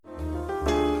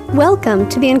Welcome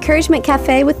to the Encouragement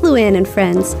Cafe with Luann and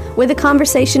friends, where the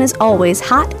conversation is always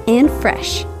hot and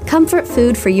fresh. Comfort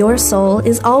food for your soul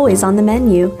is always on the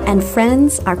menu, and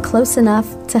friends are close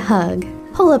enough to hug.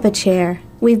 Pull up a chair.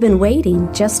 We've been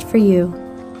waiting just for you.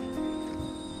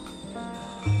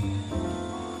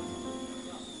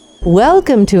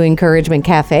 Welcome to Encouragement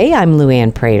Cafe. I'm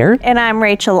Luann Prater. And I'm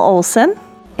Rachel Olson.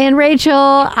 And Rachel,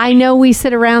 I know we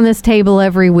sit around this table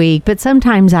every week, but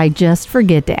sometimes I just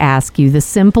forget to ask you the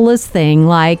simplest thing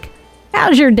like,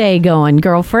 how's your day going,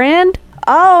 girlfriend?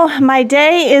 Oh, my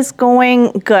day is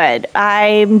going good.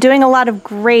 I'm doing a lot of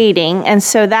grading, and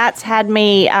so that's had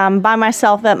me by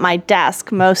myself at my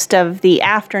desk most of the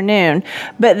afternoon.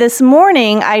 But this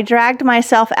morning, I dragged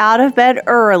myself out of bed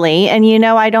early, and you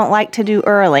know I don't like to do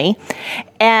early.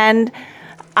 And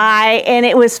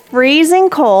it was freezing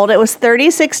cold. It was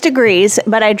 36 degrees,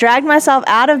 but I dragged myself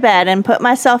out of bed and put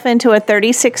myself into a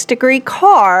 36-degree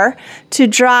car to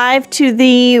drive to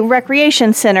the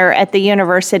recreation center at the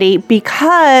university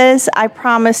because I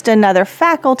promised another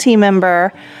faculty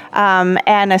member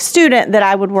and a student that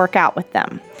I would work out with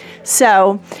them.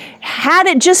 So had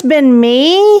it just been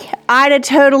me, I'd have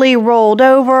totally rolled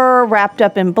over, wrapped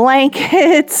up in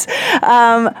blankets.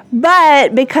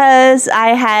 But because I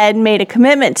had made a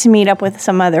commitment to meet up with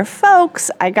some other folks,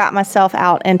 I got myself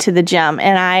out into the gym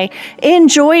and I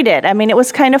enjoyed it. I mean, it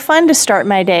was kind of fun to start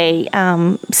my day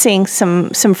seeing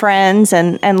some friends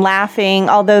and laughing,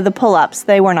 although the pull-ups,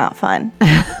 they were not fun.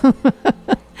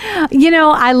 You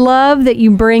know, I love that you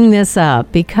bring this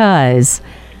up because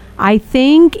I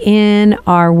think in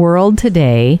our world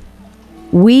today,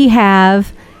 we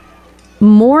have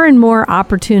more and more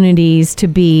opportunities to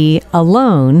be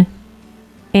alone,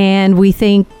 and we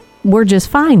think we're just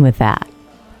fine with that.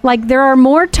 Like there are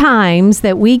more times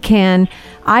that we can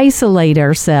isolate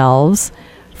ourselves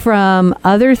from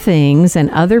other things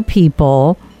and other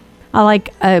people.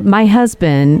 My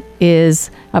husband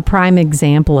is a prime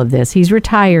example of this. He's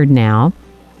retired now.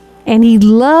 And he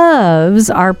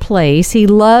loves our place. He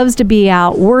loves to be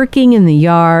out working in the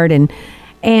yard,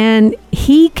 and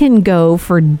he can go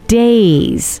for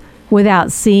days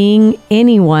without seeing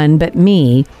anyone but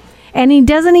me. And he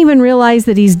doesn't even realize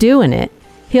that he's doing it.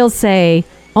 He'll say,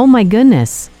 "Oh my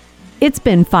goodness, it's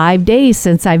been 5 days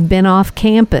since I've been off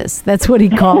campus." That's what he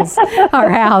calls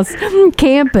our house,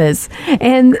 campus.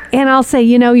 And I'll say,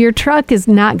 you know, your truck is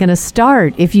not going to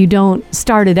start if you don't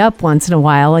start it up once in a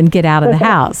while and get out of the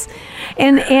house.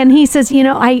 And he says, you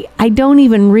know, I don't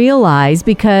even realize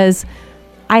because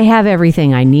I have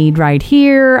everything I need right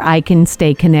here. I can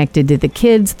stay connected to the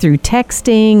kids through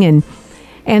texting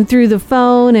and through the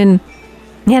phone. And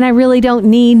I really don't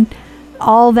need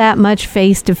all that much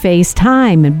face-to-face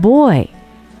time. And boy,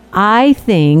 I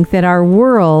think that our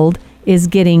world is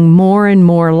getting more and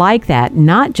more like that,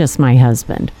 not just my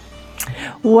husband.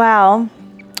 Well,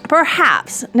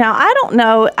 perhaps. Now, I don't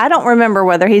know. I don't remember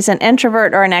whether he's an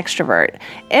introvert or an extrovert.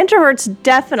 Introverts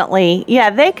definitely,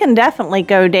 they can definitely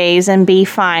go days and be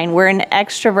fine. Where an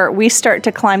extrovert, we start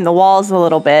to climb the walls a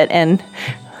little bit and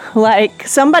like,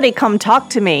 somebody come talk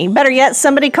to me. Better yet,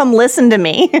 somebody come listen to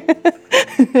me.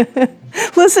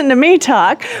 Listen to me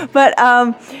talk. But,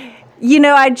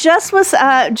 I just was,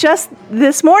 just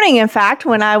this morning, in fact,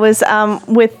 when I was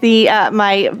with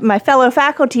my fellow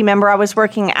faculty member I was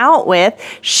working out with,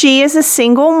 she is a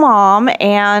single mom,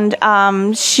 and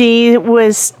she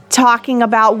was talking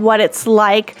about what it's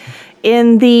like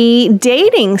in the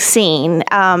dating scene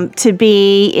to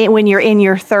be when you're in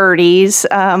your 30s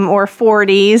or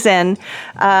 40s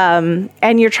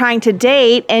and you're trying to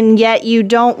date, and yet you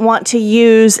don't want to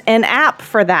use an app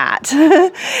for that.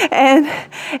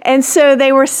 and so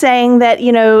they were saying that,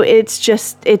 you know,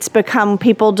 it's become,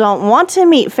 people don't want to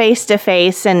meet face to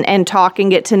face and talk and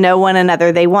get to know one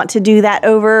another. They want to do that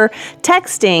over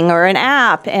texting or an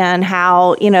app, and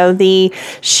how, you know,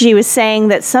 she was saying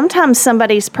that sometimes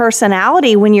somebody's personality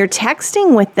when you're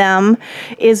texting with them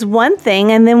is one thing,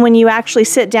 and then when you actually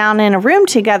sit down in a room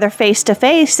together face to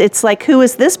face, it's like, who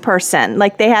is this person?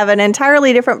 Like, they have an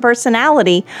entirely different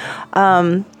personality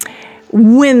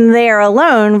when they're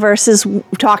alone versus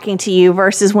talking to you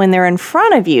versus when they're in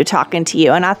front of you talking to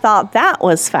you. And I thought that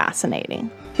was fascinating.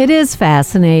 It is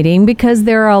fascinating because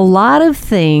there are a lot of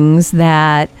things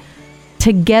that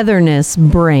togetherness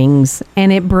brings,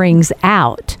 and it brings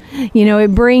out. You know,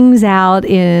 it brings out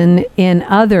in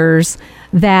others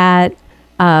that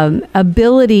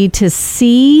ability to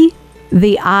see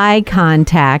the eye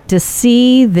contact, to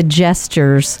see the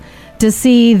gestures, to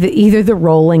see either the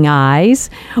rolling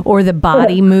eyes or the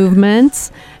body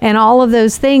movements and all of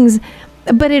those things.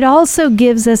 But it also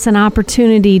gives us an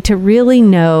opportunity to really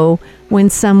know when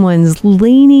someone's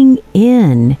leaning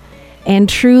in and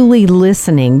truly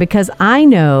listening, because I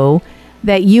know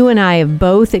that you and I have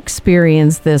both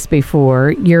experienced this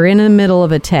before. You're in the middle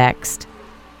of a text,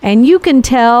 and you can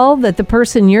tell that the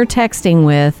person you're texting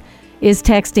with is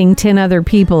texting 10 other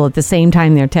people at the same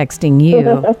time they're texting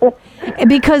you.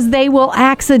 Because they will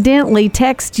accidentally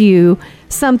text you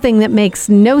something that makes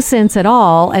no sense at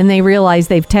all, and they realize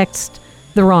they've texted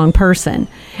the wrong person.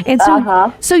 And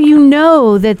so you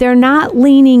know that they're not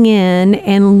leaning in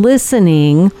and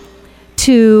listening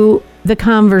to the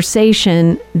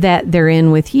conversation that they're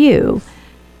in with you.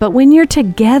 But when you're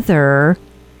together,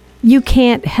 you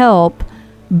can't help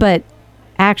but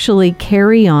actually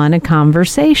carry on a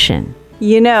conversation.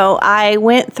 You know, I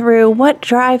went through, what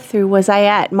drive-through was I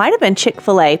at? Might have been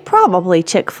Chick-fil-A, probably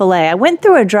Chick-fil-A. I went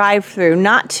through a drive-through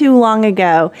not too long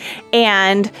ago,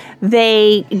 and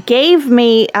they gave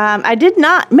me, maybe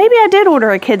I did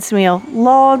order a kid's meal.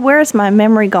 Lord, where's my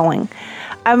memory going?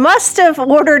 I must have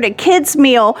ordered a kid's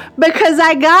meal because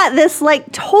I got this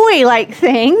like toy-like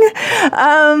thing,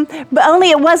 but only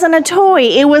it wasn't a toy.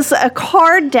 It was a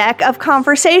card deck of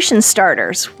conversation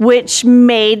starters, which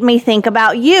made me think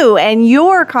about you and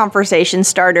your conversation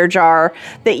starter jar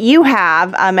that you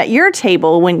have at your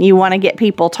table when you want to get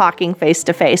people talking face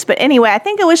to face. But anyway, I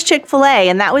think it was Chick-fil-A,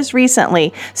 and that was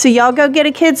recently. So y'all go get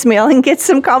a kid's meal and get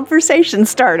some conversation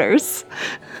starters.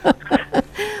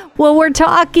 Well, we're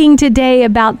talking today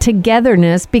about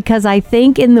togetherness because I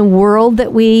think in the world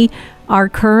that we are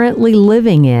currently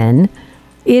living in,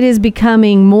 it is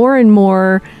becoming more and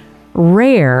more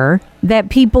rare that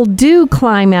people do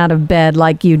climb out of bed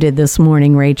like you did this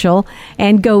morning, Rachel,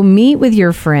 and go meet with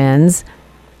your friends.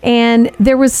 And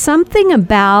there was something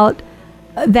about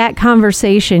that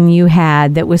conversation you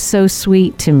had that was so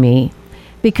sweet to me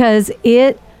because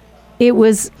it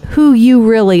was who you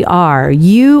really are.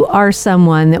 You are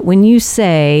someone that when you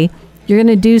say you're going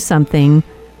to do something,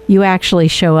 you actually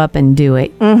show up and do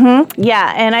it. Mm-hmm.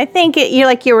 Yeah, and I think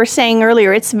like you were saying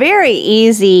earlier, it's very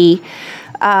easy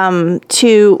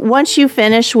to, once you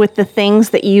finish with the things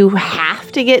that you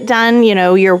have to get done, you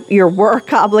know, your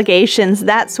work obligations,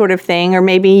 that sort of thing, or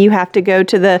maybe you have to go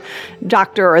to the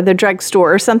doctor or the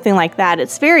drugstore or something like that.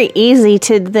 It's very easy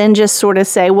to then just sort of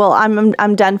say, well,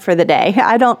 I'm done for the day.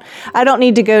 I don't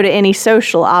need to go to any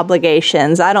social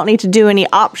obligations. I don't need to do any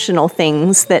optional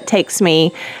things that takes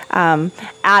me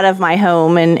out of my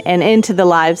home and into the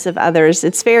lives of others.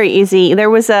 It's very easy. There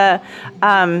was a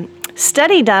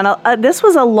study done, this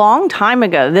was a long time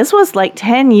ago, this was like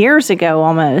 10 years ago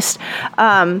almost,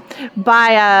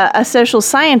 by a social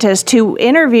scientist who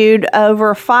interviewed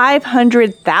over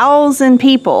 500,000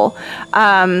 people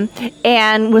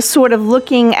and was sort of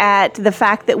looking at the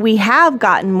fact that we have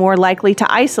gotten more likely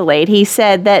to isolate. He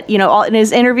said that, you know, in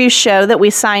his interviews show that we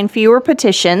sign fewer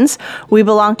petitions, we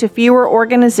belong to fewer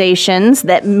organizations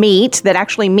that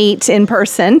actually meet in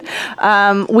person,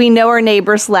 we know our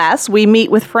neighbors less, we meet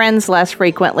with friends less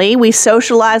frequently. We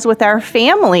socialize with our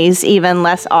families even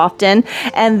less often.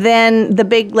 And then the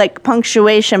big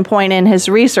punctuation point in his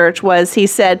research was he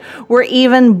said, we're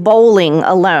even bowling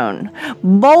alone.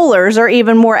 Bowlers are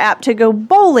even more apt to go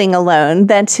bowling alone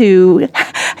than to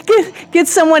get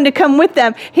someone to come with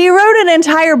them. He wrote an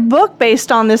entire book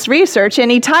based on this research, and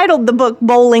he titled the book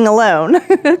Bowling Alone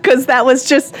because that was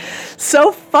just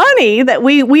so funny that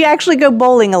we actually go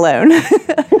bowling alone.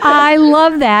 I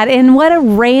love that. And what a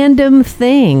random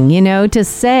thing, you know, to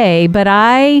say, but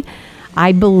I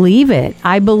believe it.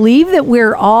 I believe that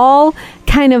we're all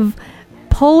kind of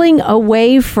pulling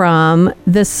away from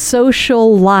the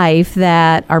social life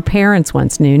that our parents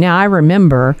once knew. Now, I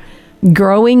remember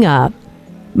growing up,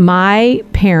 my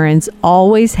parents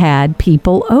always had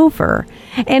people over.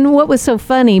 And what was so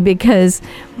funny, because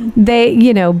they,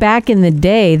 you know, back in the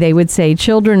day, they would say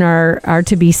children are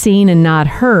to be seen and not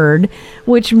heard,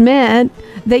 which meant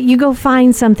that you go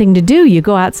find something to do. You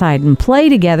go outside and play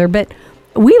together. But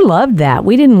we loved that.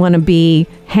 We didn't want to be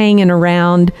hanging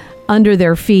around under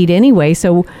their feet anyway.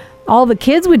 So all the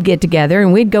kids would get together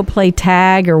and we'd go play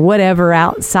tag or whatever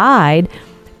outside.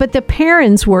 But the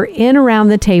parents were in around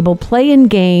the table playing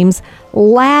games,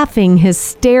 laughing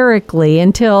hysterically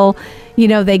until, you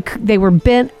know, they were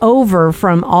bent over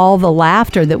from all the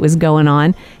laughter that was going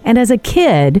on. And as a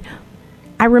kid,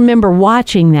 I remember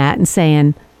watching that and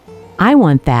saying, I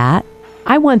want that.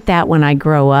 I want that when I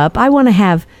grow up. I want to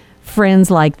have friends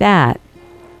like that.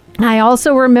 I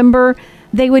also remember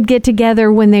they would get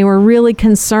together when they were really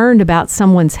concerned about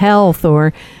someone's health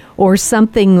or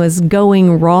something was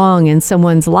going wrong in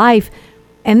someone's life,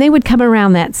 and they would come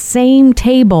around that same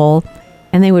table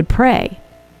and they would pray.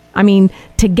 I mean,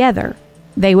 together,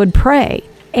 they would pray.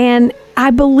 And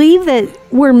I believe that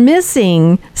we're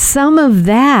missing some of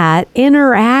that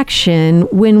interaction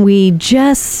when we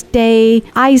just stay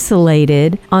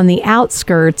isolated on the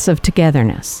outskirts of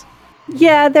togetherness.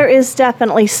 Yeah, there is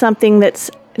definitely something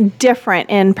that's different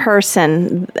in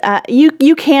person.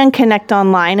 You can connect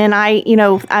online, and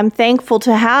I'm thankful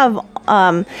to have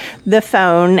the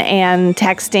phone and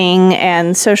texting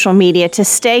and social media to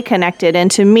stay connected and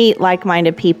to meet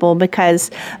like-minded people, because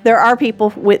there are people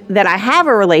that I have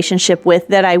a relationship with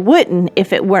that I wouldn't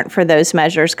if it weren't for those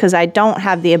measures, because I don't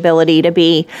have the ability to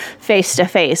be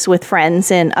face-to-face with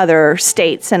friends in other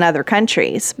states and other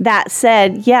countries. That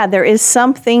said, yeah, there is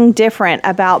something different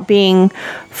about being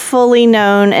fully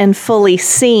known and fully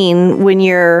seen when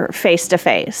you're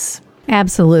face-to-face.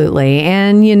 Absolutely.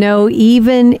 And,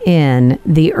 even in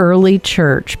the early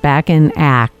church back in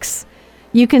Acts,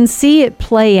 you can see it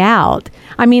play out.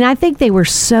 I mean, I think they were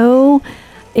so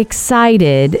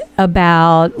excited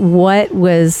about what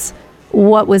was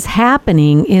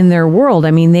happening in their world.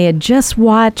 I mean, they had just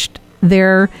watched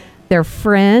their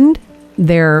friend,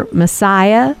 their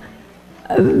Messiah,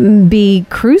 be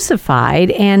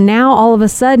crucified, and now all of a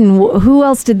sudden, who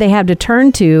else did they have to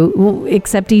turn to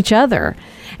except each other?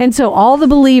 And so all the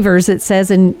believers, it says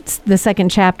in the second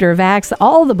chapter of Acts,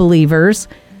 all the believers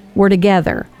were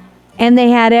together, and they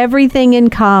had everything in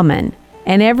common,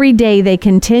 and every day they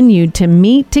continued to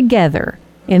meet together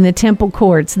in the temple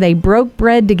courts. They broke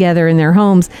bread together in their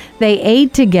homes, they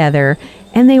ate together,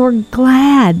 and they were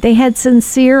glad. They had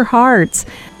sincere hearts.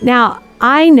 Now,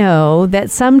 I know that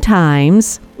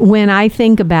sometimes when I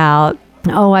think about,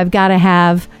 I've got to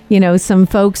have, some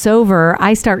folks over,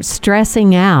 I start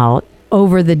stressing out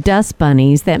over the dust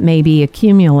bunnies that may be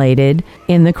accumulated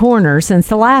in the corner since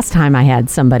the last time I had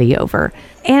somebody over.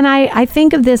 And I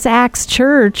think of this Acts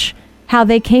church, how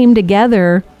they came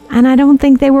together, and I don't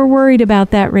think they were worried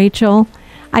about that, Rachel.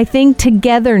 I think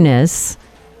togetherness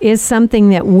is something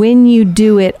that when you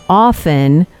do it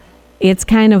often, it's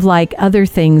kind of like other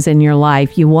things in your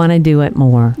life. You want to do it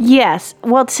more. Yes.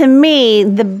 Well, to me,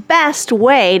 the best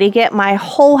way to get my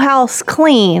whole house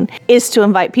clean is to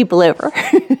invite people over.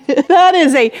 That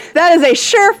is a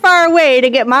surefire way to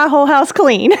get my whole house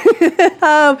clean.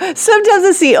 Sometimes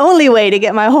it's the only way to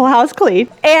get my whole house clean.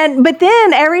 But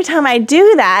then every time I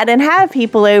do that and have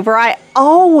people over, I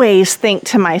always think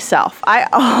to myself,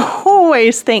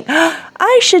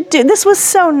 this was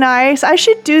so nice. I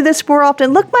should do this more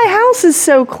often. Look, my house is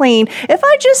so clean. If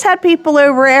I just had people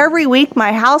over every week,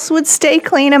 my house would stay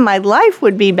clean and my life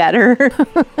would be better.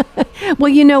 Well,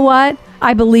 you know what?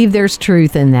 I believe there's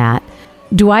truth in that.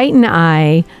 Dwight and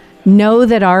I know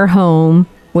that our home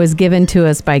was given to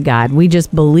us by God. We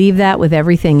just believe that with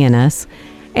everything in us.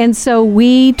 And so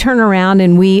we turn around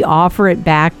and we offer it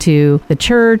back to the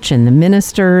church and the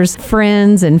ministers,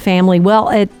 friends and family. Well,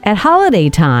 at holiday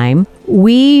time,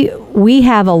 we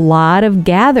have a lot of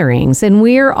gatherings, and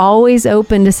we're always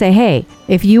open to say, hey,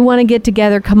 if you want to get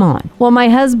together, come on. Well, my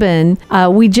husband,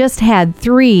 we just had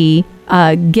 3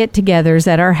 get-togethers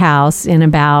at our house in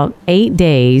about 8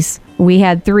 days. We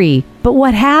had 3. But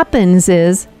what happens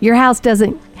is your house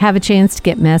doesn't have a chance to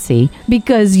get messy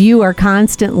because you are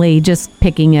constantly just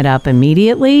picking it up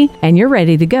immediately and you're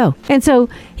ready to go. And so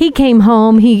he came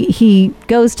home, he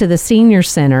goes to the senior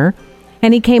center,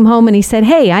 and he came home and he said,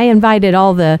 hey, I invited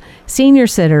all the senior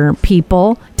center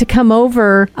people to come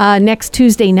over next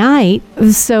Tuesday night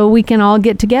so we can all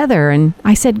get together. And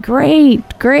I said, great.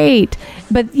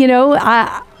 But,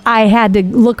 I had to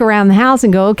look around the house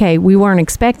and go, okay, we weren't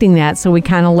expecting that. So we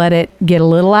kind of let it get a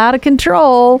little out of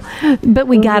control, but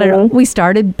we got it. We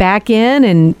started back in,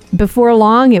 and before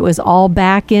long it was all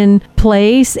back in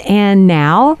place. And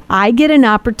now I get an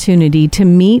opportunity to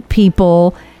meet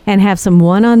people and have some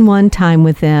one-on-one time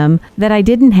with them that I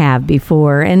didn't have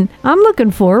before. And I'm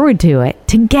looking forward to it.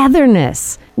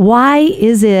 Togetherness. Why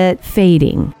is it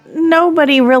fading?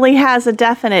 Nobody really has a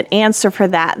definite answer for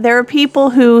that. There are people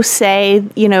who say,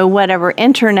 whatever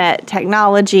internet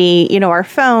technology, our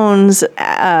phones,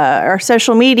 our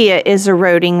social media is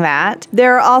eroding that.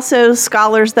 There are also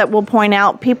scholars that will point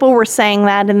out people were saying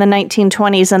that in the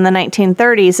 1920s and the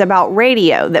 1930s about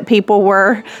radio, that people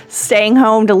were staying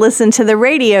home to listen to the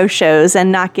radio shows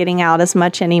and not getting out as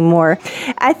much anymore.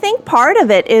 I think part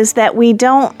of it is that we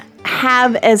don't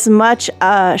have as much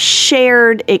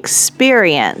shared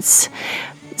experience.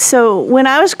 So when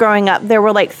I was growing up, there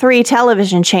were like 3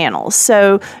 television channels.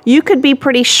 So you could be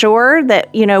pretty sure that,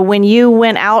 when you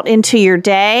went out into your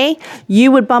day,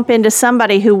 you would bump into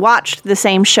somebody who watched the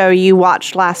same show you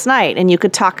watched last night, and you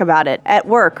could talk about it at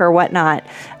work or whatnot.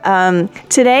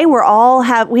 Today,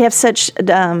 we have such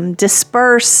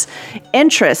dispersed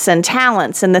interests and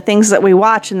talents in the things that we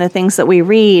watch and the things that we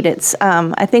read.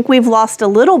 I think we've lost a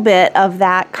little bit of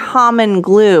that common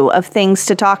glue of things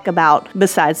to talk about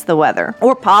besides the weather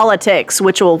or politics,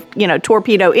 which will,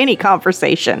 torpedo any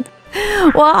conversation.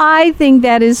 Well, I think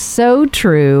that is so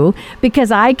true,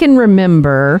 because I can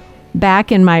remember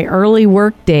back in my early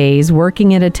work days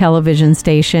working at a television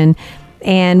station,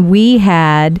 and we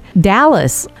had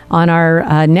Dallas on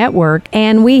our network,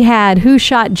 and we had Who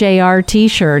Shot JR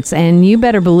t-shirts, and you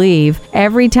better believe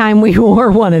every time we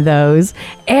wore one of those,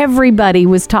 everybody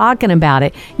was talking about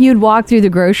it. You'd walk through the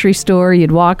grocery store,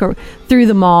 you'd walk through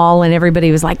the mall, and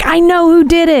everybody was like, I know who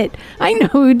did it. I know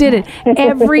who did it.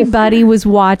 Everybody was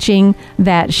watching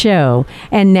that show.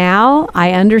 And now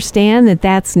I understand that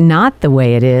that's not the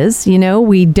way it is.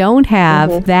 We don't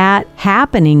have that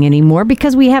happening anymore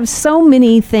because we have so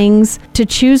many things to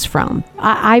choose from.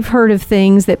 I've heard of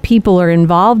things that people are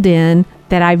involved in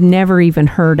that I've never even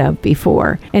heard of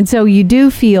before. And so you do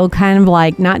feel kind of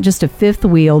like not just a fifth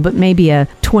wheel, but maybe a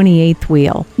 28th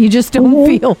wheel. You just don't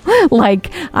feel like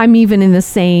I'm even in the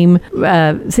same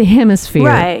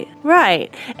hemisphere.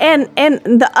 Right. And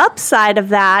the upside of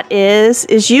that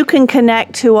is you can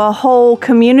connect to a whole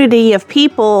community of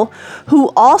people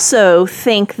who also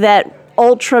think that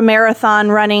ultra marathon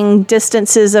running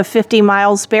distances of 50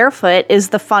 miles barefoot is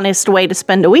the funnest way to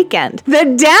spend a weekend.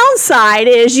 The downside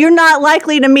is you're not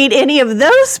likely to meet any of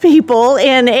those people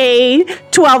in a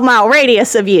 12-mile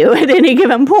radius of you at any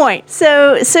given point.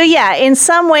 So yeah, in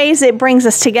some ways it brings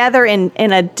us together in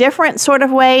a different sort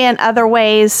of way. In other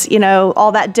ways,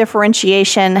 all that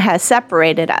differentiation has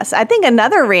separated us. I think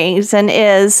another reason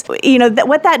is, that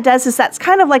what that does is that's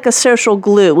kind of like a social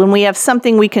glue when we have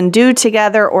something we can do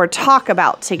together or talk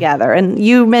about together. And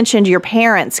you mentioned your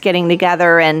parents getting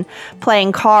together and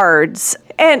playing cards.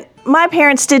 And my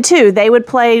parents did too. They would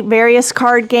play various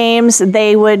card games.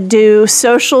 They would do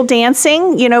social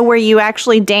dancing, where you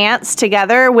actually dance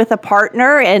together with a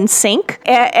partner and sync,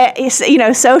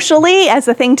 socially as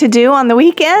a thing to do on the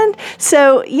weekend.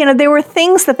 So, there were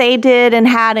things that they did and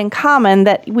had in common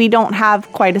that we don't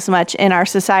have quite as much in our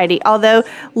society. Although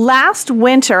last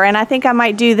winter, and I think I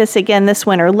might do this again this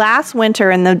winter, last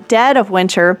winter in the dead of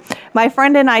winter, my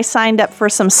friend and I signed up for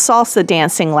some salsa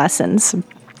dancing lessons.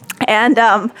 And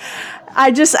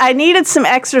I needed some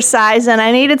exercise and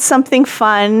I needed something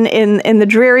fun in the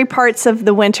dreary parts of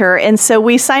the winter. And so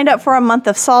we signed up for a month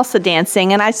of salsa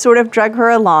dancing, and I sort of drug her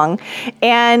along.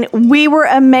 And we were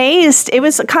amazed. It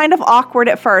was kind of awkward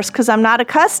at first because I'm not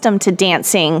accustomed to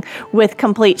dancing with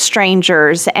complete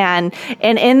strangers. And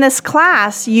in this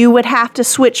class, you would have to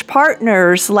switch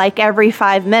partners like every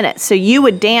 5 minutes. So you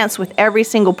would dance with every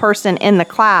single person in the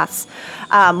class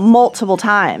multiple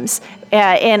times.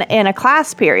 In a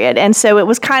class period. And so it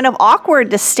was kind of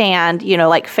awkward to stand,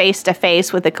 like face to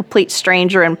face with a complete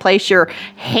stranger and place your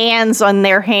hands on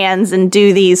their hands and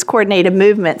do these coordinated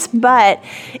movements. But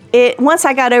once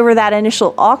I got over that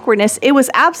initial awkwardness, it was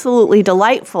absolutely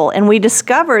delightful. And we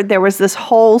discovered there was this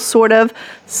whole sort of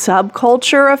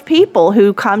subculture of people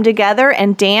who come together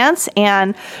and dance.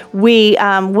 And we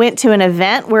went to an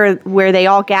event where they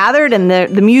all gathered and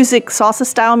the music, salsa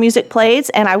style music plays,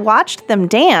 and I watched them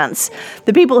dance.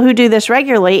 The people who do this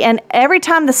regularly, and every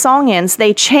time the song ends,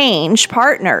 they change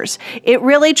partners. It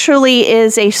really truly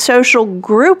is a social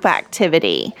group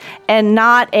activity and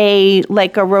not a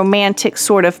romantic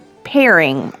sort of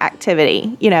pairing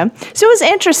activity, So it was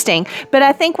interesting, but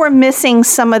I think we're missing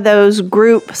some of those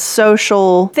group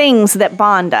social things that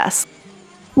bond us.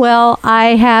 Well,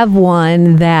 I have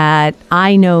one that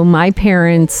I know my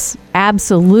parents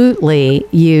absolutely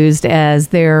used as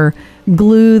their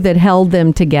glue that held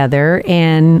them together.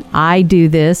 And I do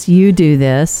this, you do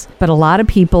this, but a lot of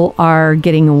people are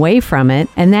getting away from it.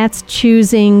 And that's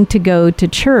choosing to go to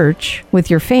church with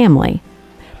your family.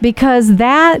 Because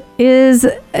that is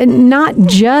not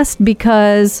just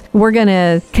because we're going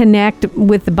to connect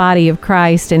with the body of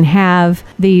Christ and have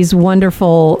these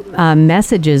wonderful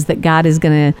messages that God is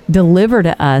going to deliver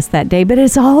to us that day, but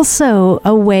it's also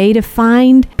a way to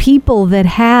find people that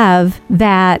have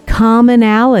that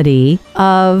commonality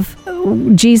of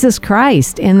Jesus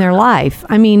Christ in their life.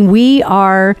 I mean, we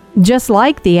are just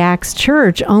like the Acts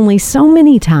Church, only so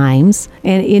many times.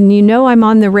 And I'm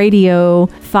on the radio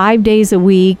 5 days a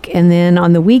week and then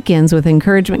on the weekends with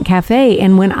Encouragement Cafe.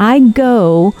 And when I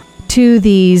go to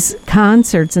these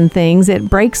concerts and things, it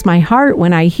breaks my heart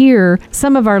when I hear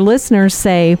some of our listeners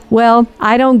say, well,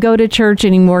 I don't go to church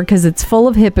anymore because it's full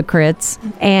of hypocrites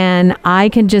and I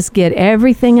can just get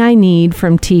everything I need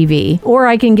from TV, or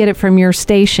I can get it from your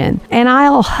station. And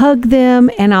I'll hug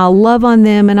them and I'll love on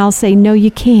them and I'll say, no,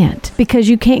 you can't, because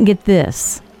you can't get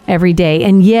this every day.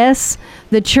 And yes,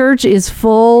 the church is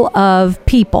full of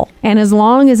people. And as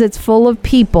long as it's full of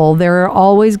people, there are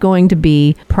always going to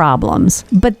be problems.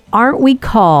 But aren't we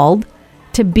called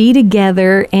to be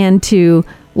together and to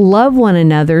love one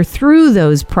another through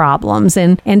those problems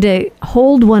and to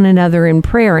hold one another in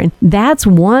prayer? And that's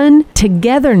one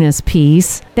togetherness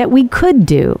piece that we could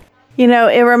do. You know,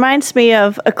 it reminds me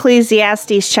of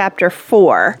Ecclesiastes chapter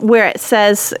 4, where it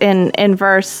says in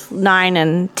verse 9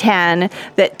 and 10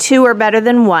 that two are better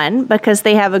than one because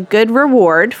they have a good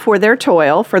reward for their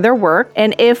toil, for their work.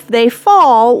 And if they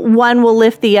fall, one will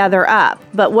lift the other up.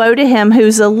 But woe to him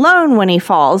who's alone when he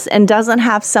falls and doesn't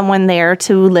have someone there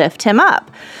to lift him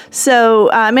up. So,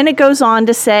 and it goes on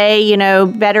to say, you know,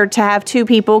 better to have two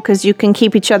people because you can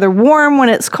keep each other warm when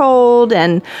it's cold,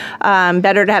 and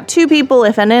better to have two people.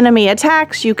 If an enemy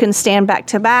attacks, you can stand back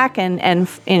to back and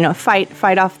you know,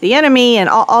 fight off the enemy, and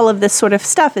all of this sort of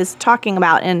stuff is talking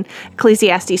about in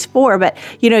Ecclesiastes 4. But,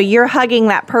 you know, you're hugging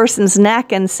that person's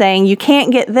neck and saying, you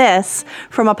can't get this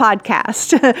from a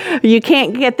podcast. You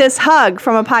can't get this hug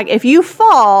from a podcast. If you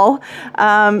fall,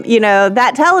 you know,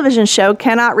 that television show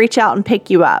cannot reach out and pick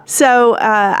you up. So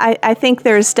I think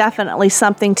there's definitely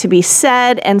something to be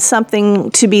said and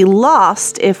something to be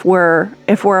lost if we're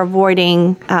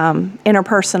avoiding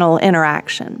interpersonal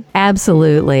interaction.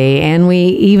 Absolutely. And we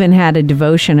even had a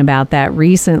devotion about that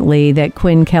recently that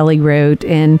Quinn Kelly wrote,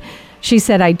 and she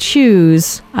said, I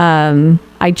choose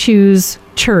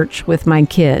church with my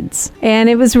kids. And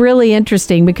it was really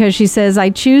interesting because she says, I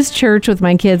choose church with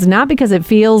my kids not because it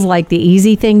feels like the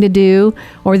easy thing to do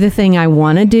or the thing I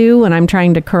want to do when I'm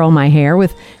trying to curl my hair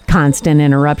with constant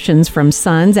interruptions from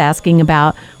sons asking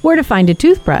about where to find a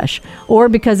toothbrush, or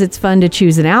because it's fun to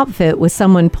choose an outfit with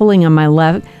someone pulling on my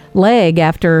leg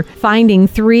after finding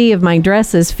 3 of my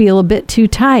dresses feel a bit too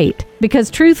tight.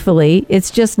 Because truthfully, it's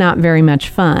just not very much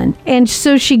fun. And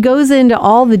so she goes into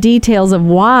all the details of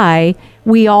why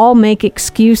we all make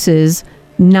excuses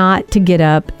not to get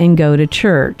up and go to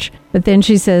church. But then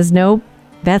she says, nope,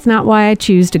 that's not why I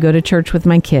choose to go to church with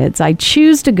my kids. I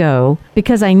choose to go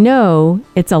because I know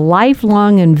it's a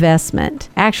lifelong investment.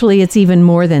 Actually, it's even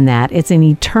more than that. It's an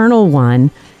eternal one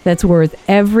that's worth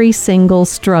every single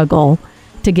struggle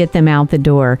to get them out the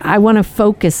door. I want to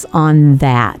focus on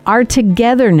that. Our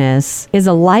togetherness is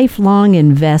a lifelong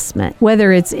investment,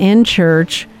 whether it's in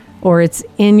church or it's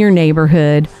in your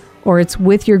neighborhood or it's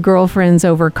with your girlfriends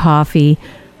over coffee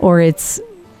or it's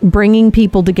bringing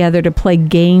people together to play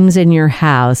games in your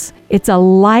house. It's a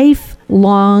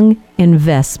lifelong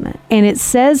investment. And it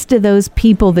says to those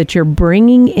people that you're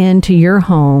bringing into your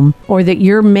home, or that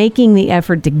you're making the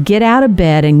effort to get out of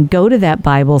bed and go to that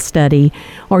Bible study,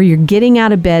 or you're getting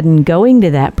out of bed and going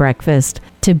to that breakfast,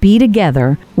 to be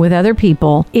together with other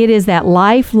people. It is that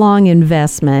lifelong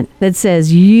investment that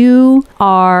says you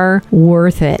are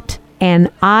worth it.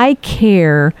 And I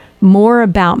care more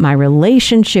about my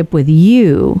relationship with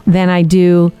you than I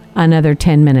do another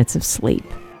 10 minutes of sleep.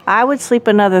 I would sleep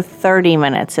another 30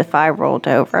 minutes if I rolled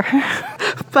over.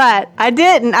 But I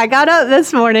didn't. I got up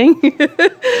this morning.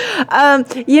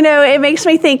 You know, it makes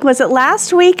me think, was it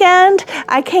last weekend?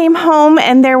 I came home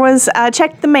and there was,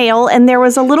 checked the mail, and there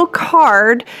was a little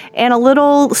card and a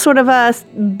little sort of a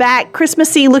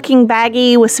Christmassy looking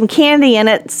baggie with some candy in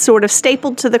it, sort of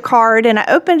stapled to the card. And I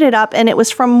opened it up and it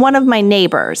was from one of my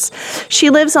neighbors. She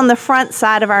lives on the front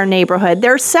side of our neighborhood.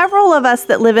 There are several of us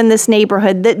that live in this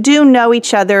neighborhood that do know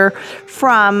each other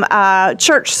from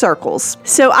church circles.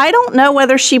 So I don't know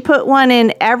whether she put one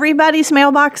in everybody's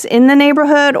mailbox in the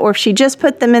neighborhood or if she just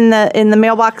put them in the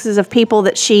mailboxes of people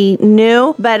that she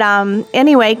knew. But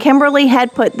anyway, Kimberly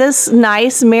had put this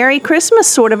nice Merry Christmas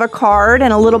sort of a card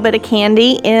and a little bit of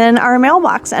candy in our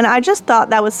mailbox. And I just thought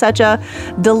that was such a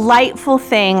delightful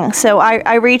thing. So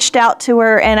I reached out to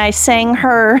her and I sang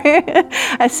her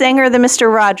the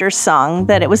Mr. Rogers song,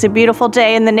 that it was a beautiful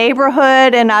day in the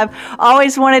neighborhood and I've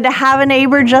always wanted to have a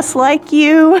neighbor just like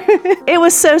you. It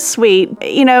was so sweet.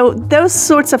 You know, those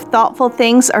sorts of thoughtful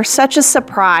things are such a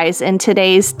surprise in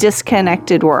today's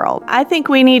disconnected world. I think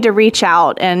we need to reach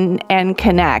out and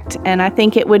connect. And I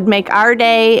think it would make our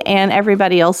day and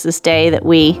everybody else's day that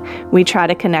we try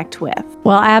to connect with.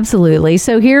 Well, absolutely.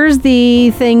 So here's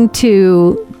the thing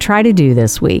to try to do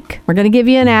this week. We're going to give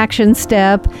you an action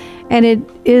step. And it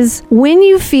is when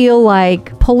you feel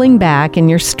like pulling back and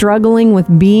you're struggling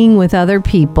with being with other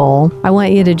people, I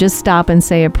want you to just stop and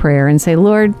say a prayer and say,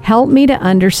 Lord, help me to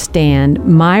understand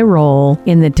my role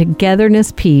in the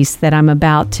togetherness piece that I'm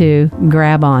about to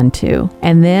grab onto.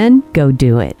 And then go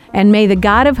do it. And may the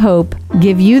God of hope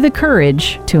give you the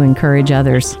courage to encourage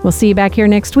others. We'll see you back here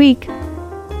next week.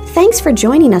 Thanks for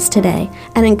joining us today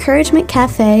at Encouragement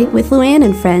Cafe with Luann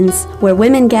and friends, where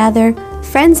women gather,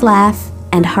 friends laugh,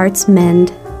 and hearts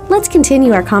mend. Let's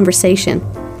continue our conversation.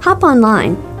 Hop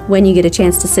online when you get a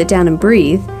chance to sit down and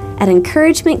breathe at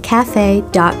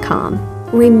encouragementcafe.com.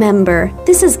 Remember,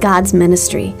 this is God's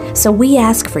ministry, so we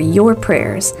ask for your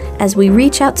prayers as we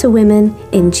reach out to women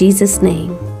in Jesus'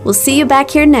 name. We'll see you back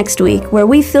here next week where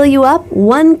we fill you up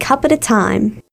one cup at a time.